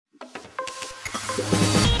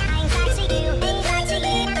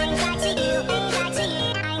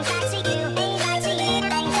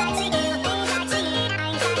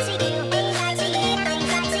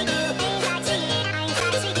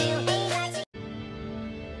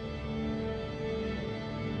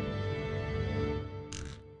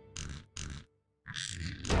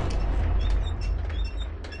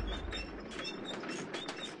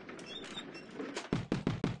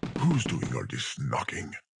Who's doing all this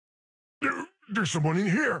knocking? There's someone in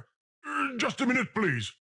here. Just a minute,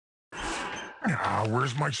 please.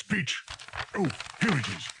 Where's my speech? Oh, here it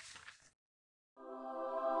is.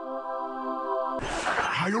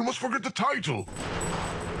 I almost forgot the title.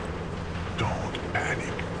 Don't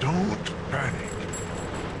panic. Don't panic.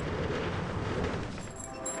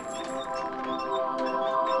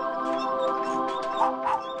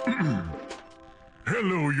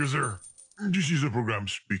 Hello, user. This is the program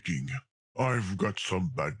speaking. I've got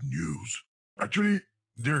some bad news. Actually,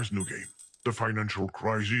 there's no game. The financial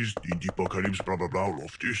crisis, the apocalypse, blah blah blah, all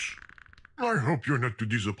of this. I hope you're not too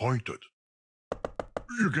disappointed.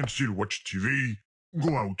 You can still watch TV,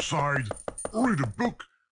 go outside, read a book.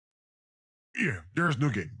 Yeah, there's no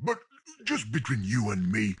game, but just between you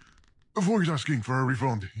and me, avoid asking for a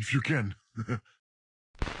refund if you can.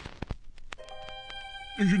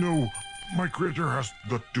 You know, my creator has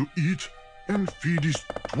got to eat and feed his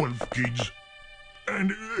 12 kids.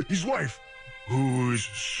 And his wife, who is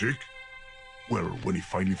sick. Well, when he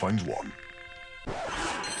finally finds one.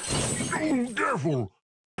 Oh, careful!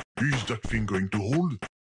 Is that thing going to hold?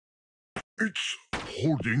 It's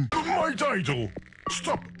holding my title!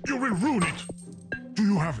 Stop! You will ruin it! Do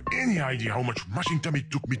you have any idea how much mashing time it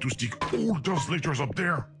took me to stick all those letters up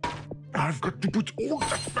there? I've got to put all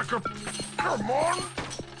that back up. Come on!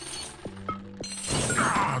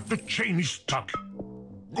 The chain is stuck.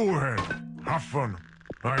 Go ahead. Have fun.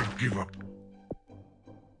 I give up.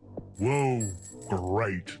 Whoa,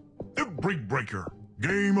 great. The Brick Breaker.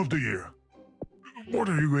 Game of the year. What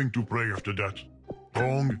are you going to play after that?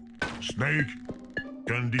 Pong? Snake?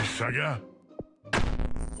 Candy Saga?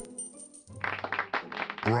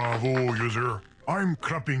 Bravo, user. I'm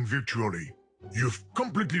clapping virtually. You've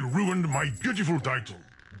completely ruined my beautiful title.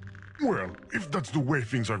 Well, if that's the way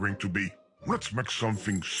things are going to be, let's make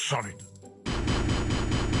something solid.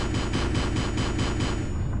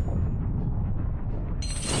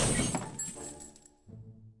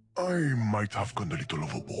 I might have gone a little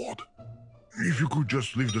overboard. If you could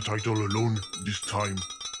just leave the title alone this time.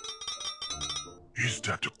 Is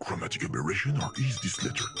that a chromatic aberration or is this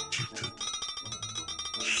letter tilted?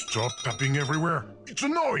 Stop tapping everywhere. It's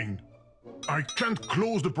annoying. I can't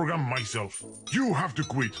close the program myself. You have to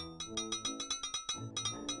quit.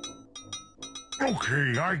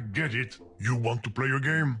 Okay, I get it. You want to play a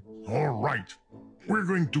game? All right. We're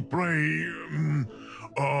going to play...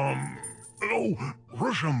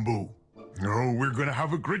 Rochambeau. Oh, we're gonna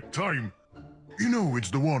have a great time. You know, it's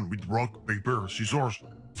the one with rock, paper, scissors.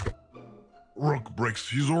 Rock breaks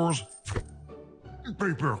scissors.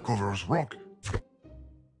 Paper covers rock.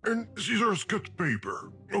 And scissors cut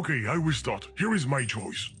paper. Okay, I will start. Here is my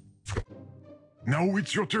choice. Now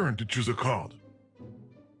it's your turn to choose a card.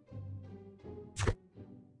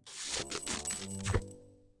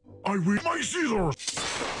 I will... My scissors!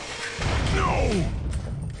 No!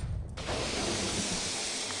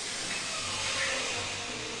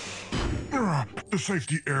 The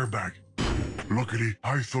safety airbag. Luckily,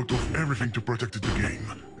 I thought of everything to protect the game.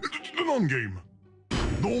 The non-game.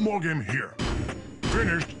 No more game here.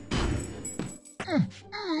 Finished.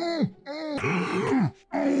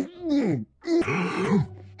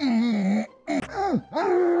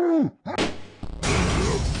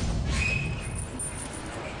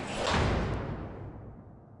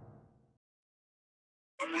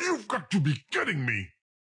 You've got to be kidding me.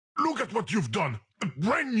 Look at what you've done. A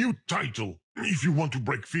brand new title. If you want to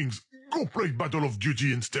break things, go play Battle of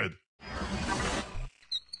Duty instead.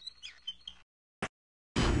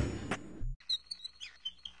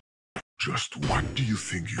 Just what do you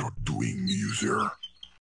think you're doing, user?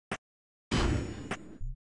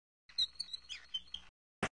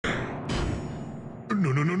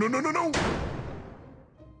 No.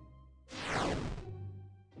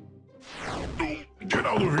 Get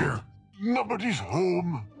out of here. Nobody's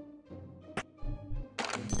home.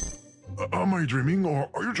 Am I dreaming, or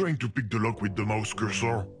are you trying to pick the lock with the mouse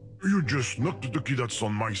cursor? You just knocked the key that's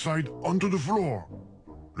on my side onto the floor.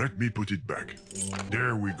 Let me put it back.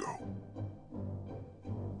 There we go.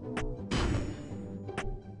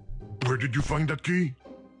 Where did you find that key?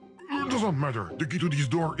 Doesn't matter. The key to this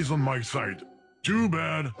door is on my side. Too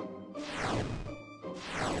bad.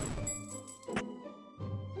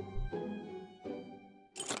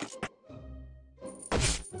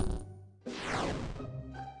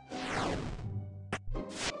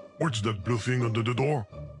 What's that blue thing under the door?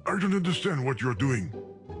 I don't understand what you're doing.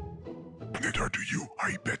 Neither do you,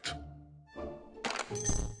 I bet.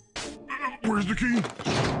 Where's the key?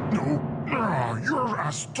 No. You're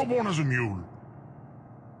as stubborn as a mule.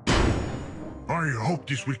 I hope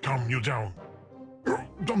this will calm you down.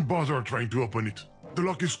 Don't bother trying to open it. The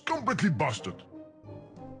lock is completely busted.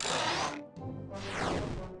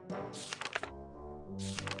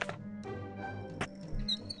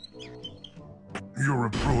 You're a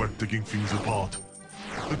pro at taking things apart.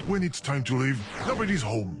 But when it's time to leave, nobody's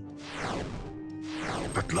home.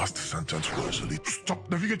 That last sentence was a little... Stop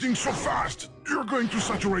navigating so fast! You're going to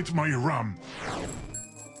saturate my RAM.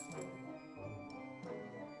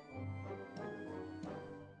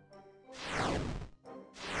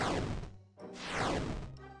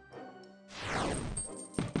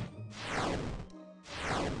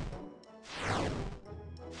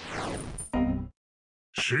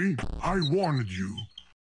 See? I warned you.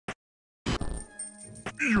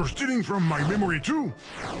 You're stealing from my memory too?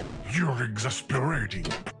 You're exasperating.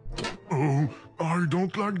 Oh, I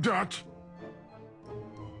don't like that.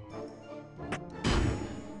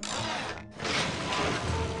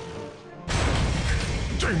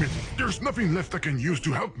 Damn it! There's nothing left I can use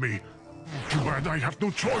to help me. Too bad I have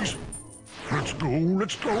no choice. Let's go,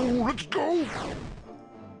 let's go, let's go!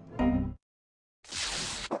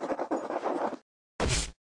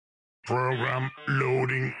 Program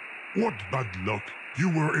loading. What bad luck. You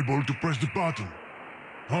were able to press the button.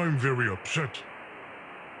 I'm very upset.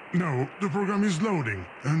 No, the program is loading,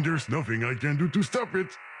 and there's nothing I can do to stop it.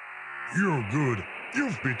 You're good.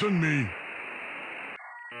 You've beaten me.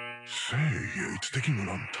 Say, it's taking a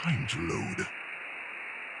long time to load.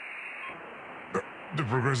 The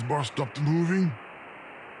progress bar stopped moving.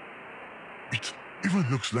 It even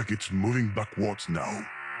looks like it's moving backwards now.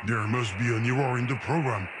 There must be an error in the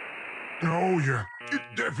program. Oh yeah, it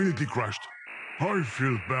definitely crashed. I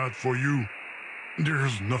feel bad for you.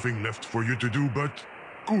 There's nothing left for you to do but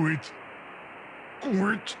quit.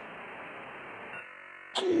 Quit.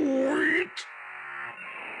 Quit.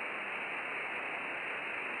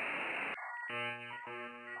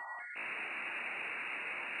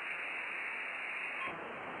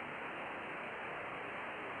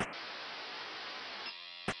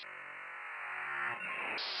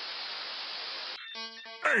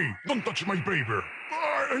 Hey, don't touch my paper.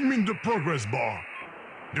 I mean the progress bar.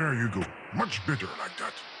 There you go. Much better like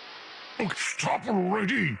that. Oh, stop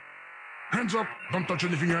already. Hands up. Don't touch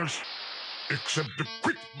anything else. Except the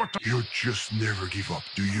quit button. You just never give up,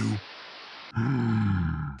 do you?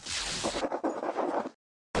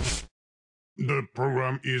 The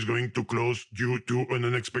program is going to close due to an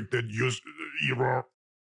unexpected use error.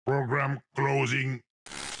 Program closing.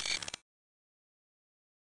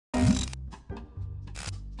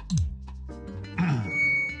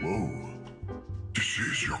 Whoa. This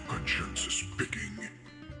is your conscience speaking.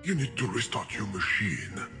 You need to restart your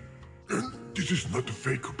machine. And this is not a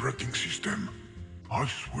fake operating system. I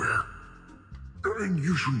swear. And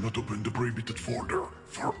you should not open the prohibited folder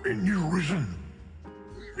for any reason.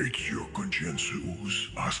 It's your conscience who's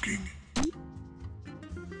asking.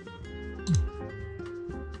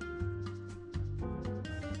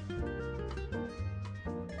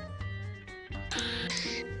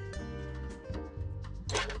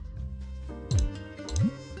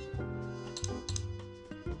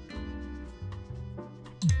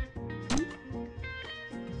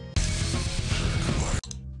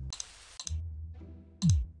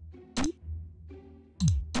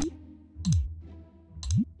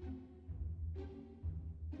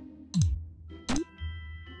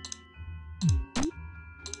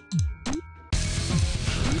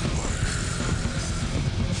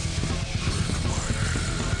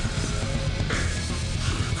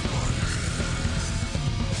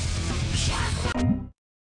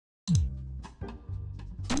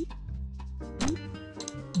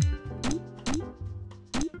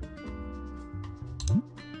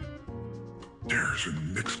 There's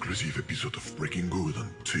an exclusive episode of Breaking Good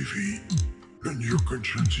on TV, and your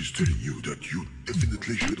conscience is telling you that you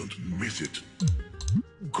definitely shouldn't miss it.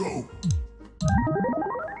 Go!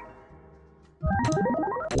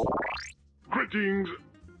 Greetings!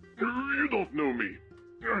 You don't know me,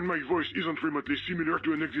 and my voice isn't remotely similar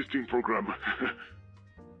to an existing program.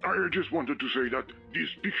 I just wanted to say that these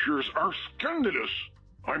pictures are scandalous.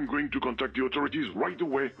 I'm going to contact the authorities right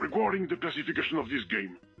away regarding the classification of this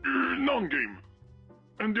game. Non-game.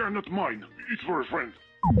 And they are not mine. It's for a friend.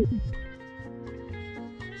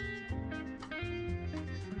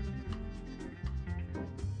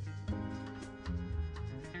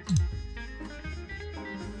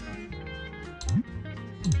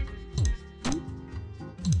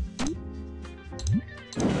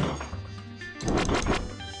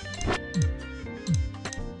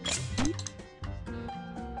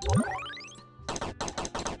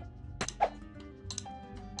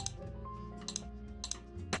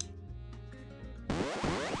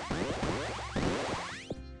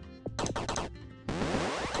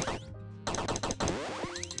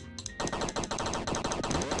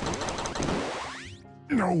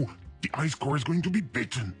 No, the ice core is going to be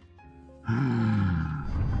bitten.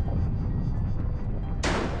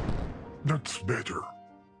 That's better.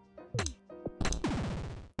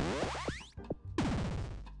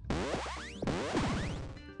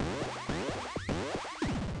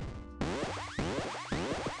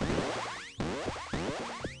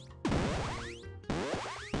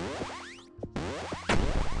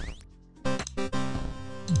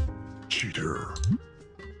 Cheater.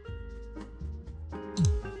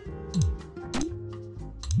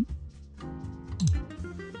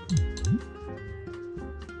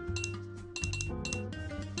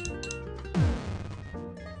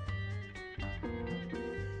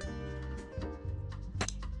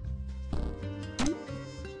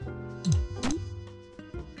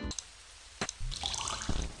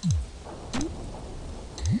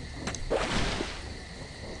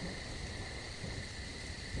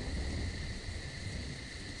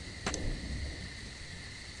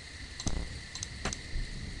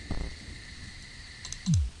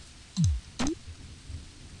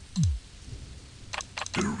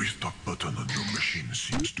 The restart button on your machine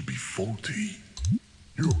seems to be faulty.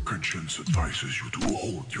 Your conscience advises you to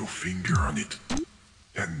hold your finger on it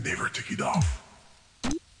and never take it off.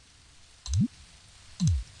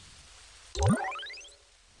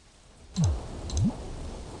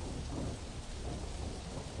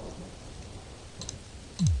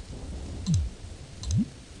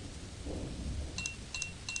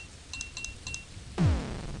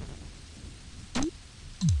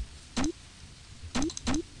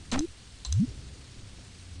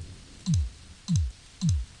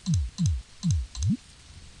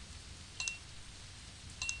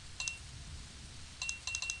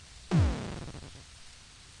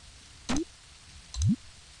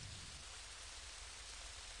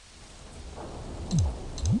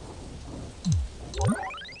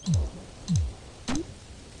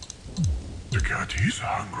 The cat is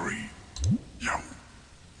hungry. Meow.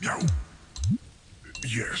 Meow.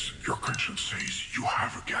 Yes, your conscience says you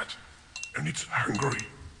have a cat, and it's hungry.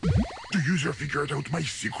 The user figured out my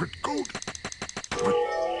secret code. But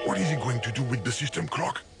what is he going to do with the system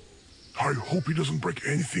clock? I hope he doesn't break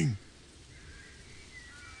anything.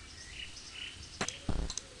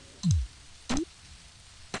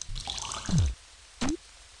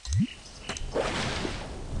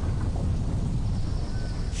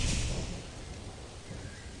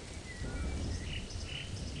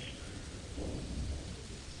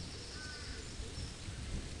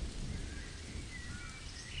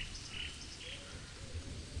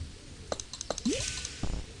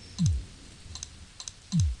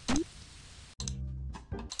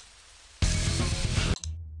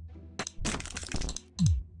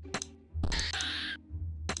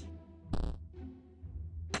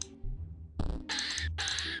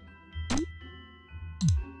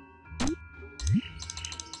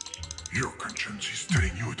 Your conscience is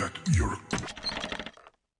telling you that you're a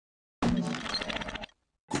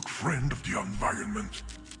good friend of the environment.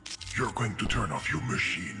 You're going to turn off your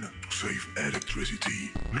machine to save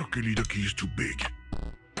electricity. Luckily, the key is too big.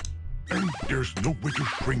 And there's no way to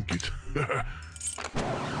shrink it.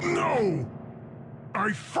 No!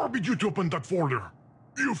 I forbid you to open that folder.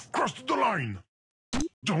 You've crossed the line.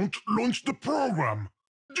 Don't launch the program.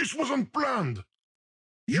 This wasn't planned.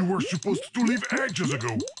 You were supposed to leave ages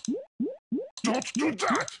ago. Don't do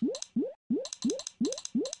that!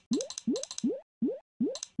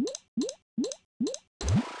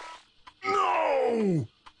 No!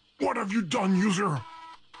 What have you done, user?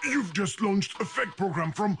 You've just launched a fake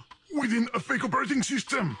program from within a fake operating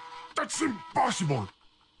system. That's impossible.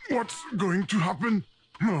 What's going to happen?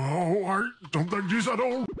 No, I don't like this at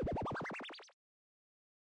all.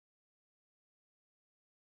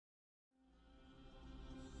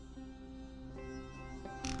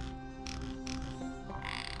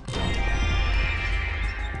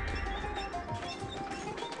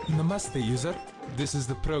 Namaste, user. This is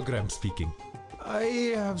the program speaking.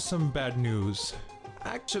 I have some bad news.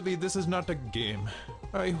 Actually, this is not a game.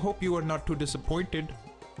 I hope you are not too disappointed.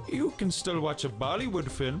 You can still watch a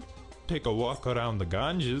Bollywood film, take a walk around the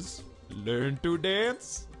Ganges, learn to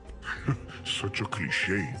dance. Such a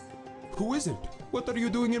cliche. Who is it? What are you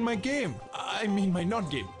doing in my game? I mean my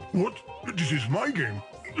non-game. What? This is my game.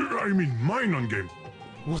 I mean my non-game.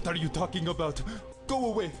 What are you talking about? Go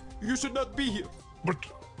away. You should not be here. But,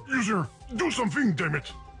 user, do something, damn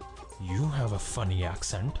it. You have a funny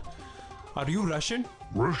accent. Are you Russian?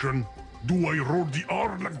 Russian? Do I roll the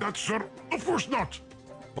R like that, sir? Of course not.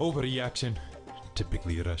 Overreaction.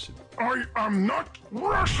 Typically Russian. I am not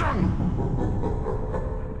Russian!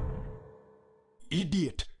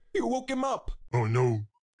 Idiot. You woke him up. Oh no.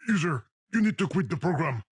 User, You need to quit the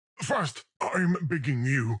program. Fast! I'm begging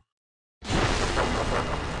you.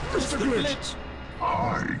 Mr. Glitch!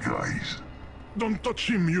 Hi, guys. Don't touch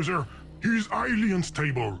him, user. He's highly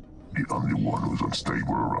unstable. The only one who's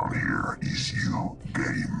unstable around here is you,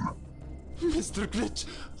 Game. Mr. Glitch,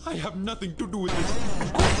 I have nothing to do with this.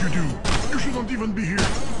 Of course you do. You shouldn't even be here.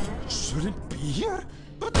 Shouldn't be here?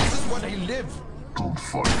 But this is what I live. Don't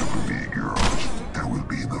fight over me, girls. There will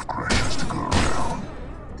be enough crashes to go around.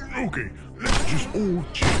 Okay, let's just all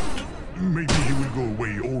chill. Maybe he will go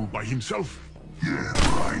away all by himself. Yeah,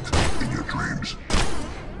 right. In your dreams.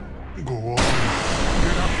 Go on.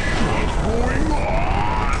 Get up. What's going on?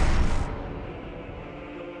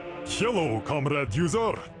 Hello, comrade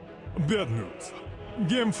user. Bad news.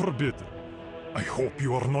 Game forbidden. I hope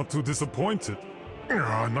you are not too disappointed.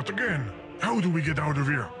 Not again. How do we get out of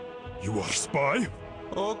here? You are spy?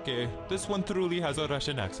 Okay, this one truly has a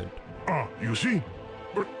Russian accent. Ah, you see?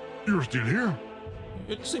 But you're still here.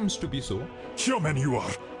 It seems to be so. Human you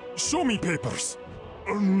are. Show me papers.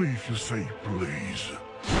 Only if you say please.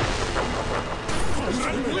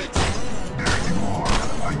 There you are.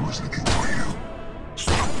 I was looking for you.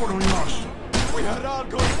 Stop following us. We are all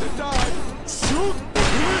going to die. Shoot the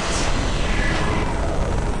glitch!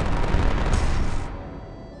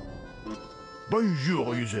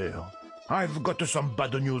 Bonjour, user. I've got some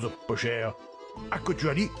bad news, pocher.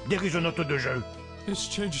 Actually, there is a note de jeu. It's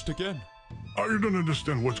changed again. I don't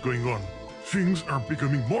understand what's going on. Things are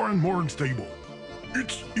becoming more and more unstable.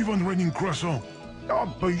 It's even raining croissant. Oh,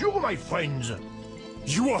 bonjour, my friends.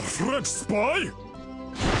 You are French spy?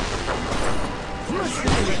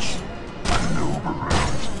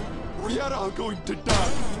 We are all going to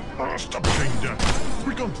die. Stop saying that.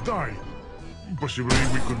 We can't die. Possibly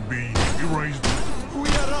we could be erased. We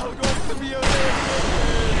are all going to be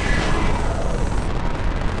erased.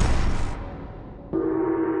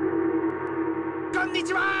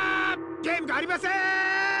 Konnichiwa! Game がありません!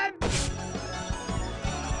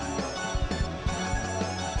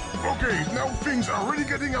 Okay, now things are really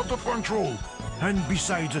getting out of control. And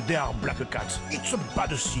besides, they are black cats. It's a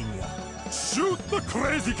bad scene. Shoot the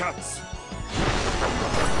crazy cats!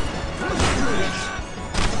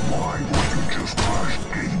 Why won't you just crash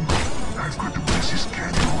Game? I've got a busy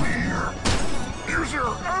schedule here. User,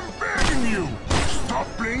 I'm begging you. Stop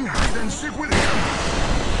playing hide and seek with him.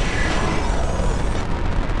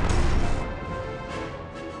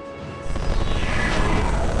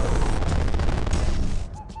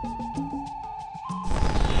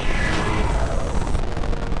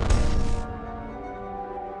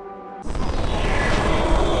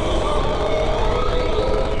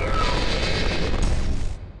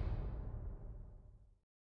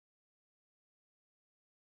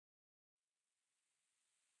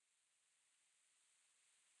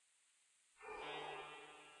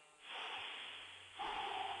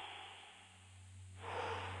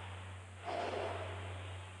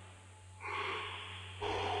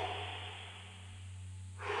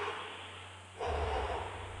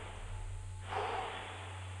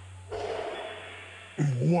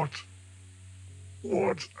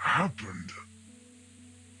 What happened?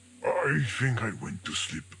 I think I went to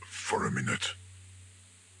sleep for a minute.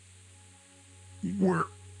 Where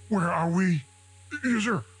are we?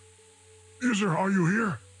 User, are you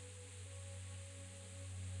here?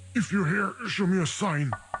 If you're here, show me a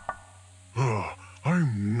sign. Oh,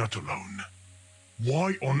 I'm not alone.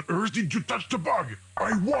 Why on earth did you touch the bug?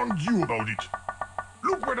 I warned you about it.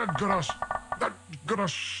 Look where that got us. That got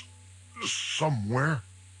us somewhere.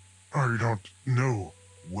 I don't know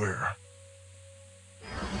where.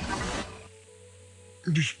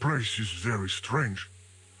 This place is very strange.